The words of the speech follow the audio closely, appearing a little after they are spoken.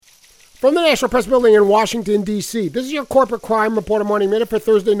From the National Press Building in Washington, D.C., this is your Corporate Crime Reporter Morning Minute for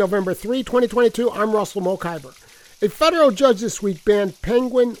Thursday, November 3, 2022. I'm Russell Mokhiber. A federal judge this week banned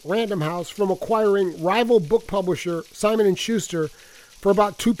Penguin Random House from acquiring rival book publisher Simon & Schuster for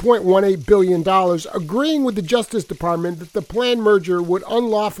about $2.18 billion, agreeing with the Justice Department that the planned merger would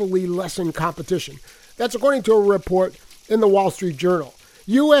unlawfully lessen competition. That's according to a report in the Wall Street Journal.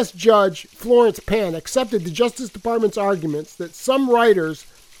 U.S. Judge Florence Pan accepted the Justice Department's arguments that some writers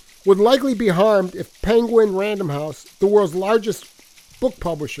would likely be harmed if Penguin Random House, the world's largest book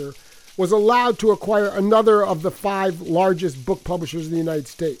publisher, was allowed to acquire another of the 5 largest book publishers in the United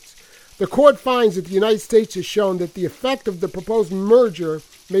States. The court finds that the United States has shown that the effect of the proposed merger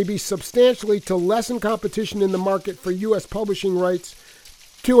may be substantially to lessen competition in the market for U.S. publishing rights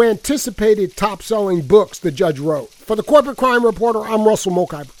to anticipated top-selling books, the judge wrote. For the Corporate Crime Reporter, I'm Russell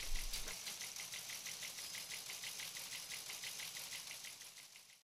Mokhiber.